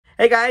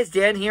Hey guys,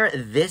 Dan here.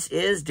 This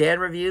is Dan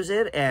Reviews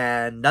It,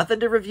 and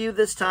nothing to review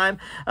this time.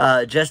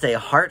 Just a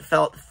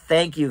heartfelt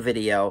thank you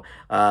video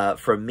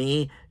from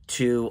me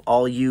to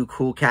all you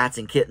cool cats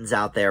and kittens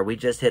out there. We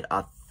just hit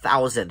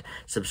 1,000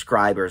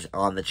 subscribers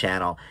on the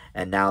channel,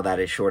 and now that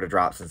is sure to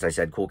drop since I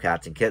said cool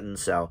cats and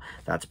kittens, so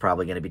that's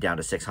probably going to be down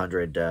to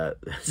 600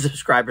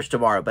 subscribers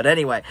tomorrow. But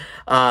anyway,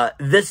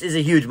 this is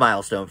a huge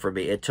milestone for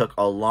me. It took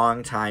a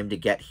long time to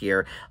get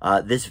here.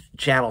 This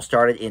channel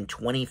started in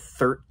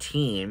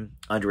 2013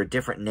 under a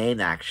different name,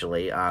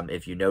 actually.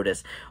 If you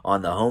notice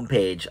on the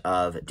homepage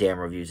of Dan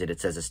Reviews It, it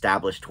says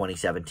established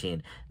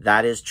 2017.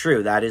 That is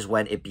true. That is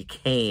when it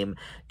became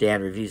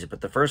Dan Reviews It.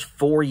 But the first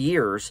 4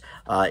 years,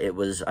 it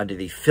was under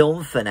the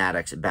Film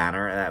Fanatics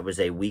banner. That was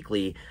a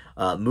weekly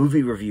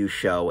movie review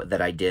show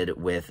that I did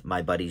with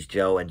my buddies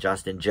Joe and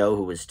Justin. Joe,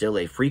 who is still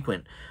a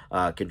frequent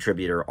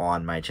contributor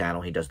on my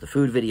channel. He does the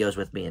food videos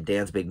with me and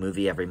Dan's Big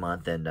Movie every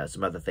month and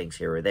some other things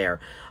here or there.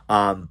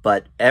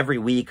 But every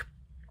week,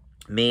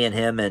 me and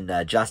him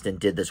and Justin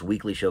did this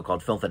weekly show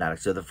called Film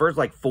Fanatics. So the first,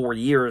 4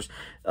 years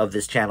of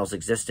this channel's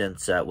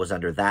existence was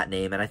under that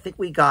name. And I think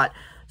we got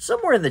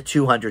somewhere in the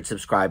 200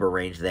 subscriber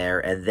range there.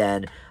 And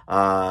then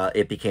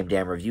it became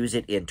Dan Reviews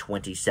It in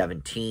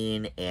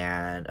 2017.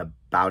 And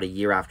about a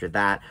year after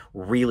that,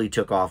 really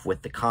took off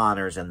with the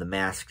Connors and the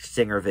Masked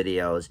Singer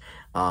videos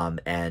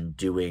and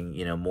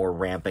doing, more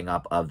ramping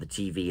up of the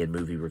TV and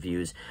movie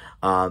reviews.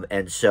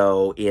 And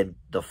so in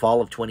the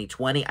fall of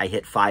 2020, I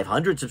hit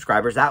 500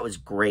 subscribers. That was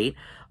great.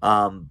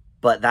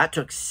 But that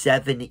took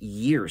 7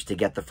 years to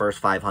get the first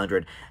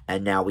 500,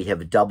 and now we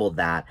have doubled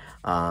that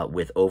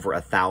with over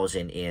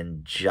 1,000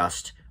 in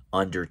just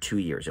under 2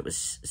 years. It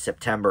was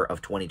September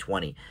of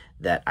 2020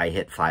 that I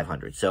hit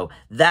 500. So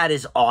that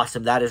is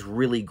awesome. That is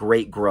really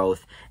great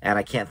growth, and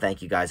I can't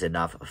thank you guys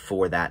enough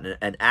for that.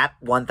 And at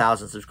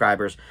 1,000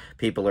 subscribers,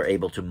 people are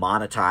able to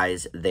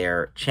monetize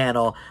their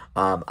channel.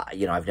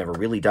 I've never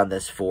really done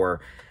this for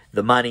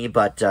the money,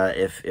 but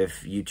if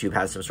YouTube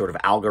has some sort of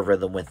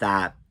algorithm with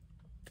that,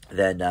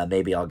 then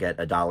maybe I'll get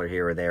 $1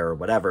 here or there or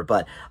whatever.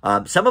 But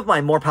some of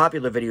my more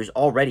popular videos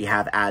already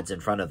have ads in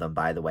front of them,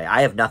 by the way.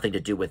 I have nothing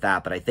to do with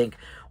that, but I think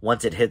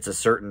once it hits a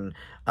certain,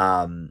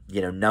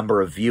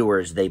 number of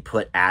viewers, they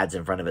put ads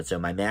in front of it. So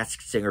my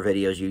Masked Singer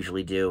videos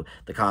usually do.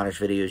 The Connors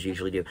videos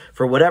usually do.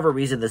 For whatever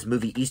reason, this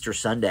movie Easter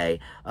Sunday,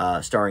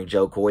 starring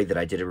Joe Coy, that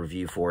I did a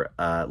review for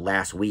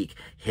last week,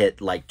 hit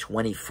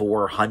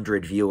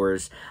 2,400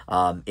 viewers.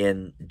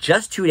 In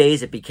just 2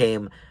 days, it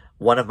became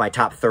one of my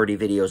top 30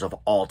 videos of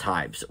all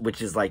times,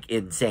 which is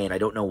insane. I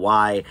don't know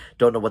why,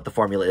 don't know what the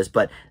formula is,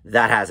 but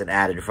that has an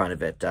ad in front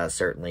of it,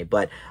 certainly.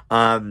 But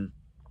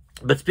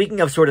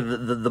speaking of sort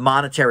of the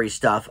monetary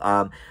stuff,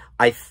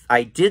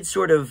 I did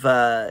sort of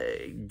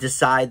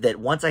decide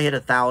that once I hit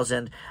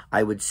 1,000,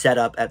 I would set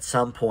up at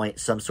some point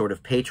some sort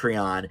of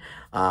Patreon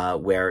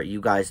where you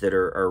guys that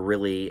are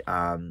really,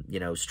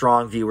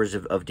 strong viewers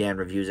of Dan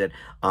Reviews It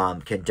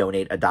can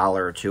donate $1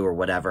 or $2 or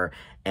whatever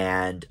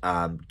and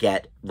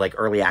get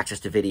early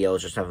access to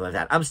videos or something like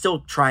that. I'm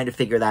still trying to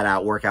figure that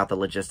out, work out the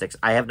logistics.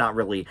 I have not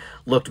really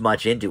looked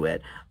much into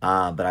it,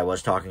 but I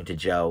was talking to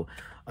Joe,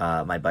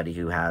 my buddy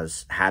who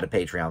has had a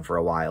Patreon for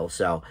a while.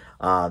 So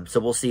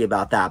we'll see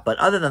about that. But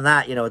other than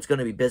that, it's going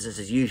to be business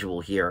as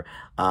usual here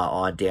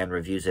on Dan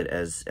Reviews It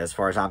as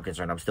far as I'm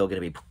concerned. I'm still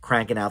going to be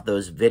cranking out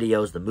those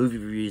videos, the movie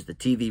reviews, the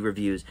TV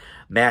reviews.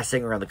 Masked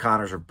Singer and the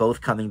Connors are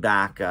both coming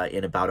back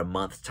in about a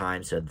month's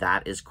time, so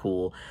that is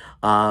cool.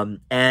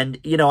 And,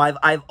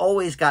 I've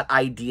always got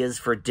ideas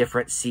for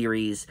different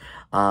series,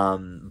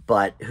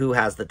 but who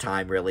has the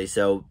time, really?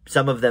 So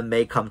some of them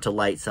may come to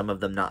light, some of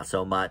them not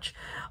so much.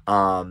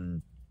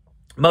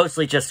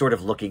 Mostly just sort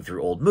of looking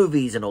through old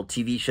movies and old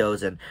TV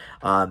shows and,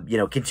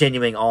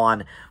 continuing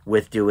on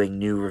with doing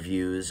new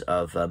reviews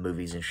of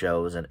movies and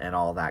shows and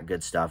all that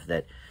good stuff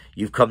that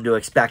you've come to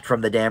expect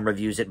from the Dan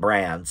Reviews It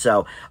brand.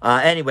 So,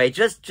 anyway,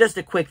 just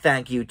a quick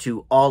thank you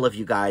to all of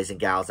you guys and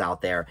gals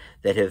out there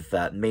that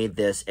have made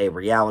this a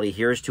reality.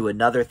 Here's to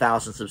another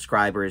 1,000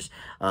 subscribers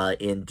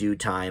in due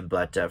time.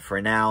 But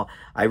for now,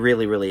 I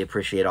really, really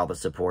appreciate all the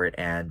support.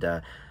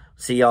 And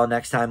see y'all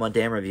next time on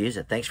Dan Reviews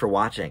It. Thanks for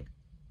watching.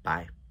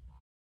 Bye.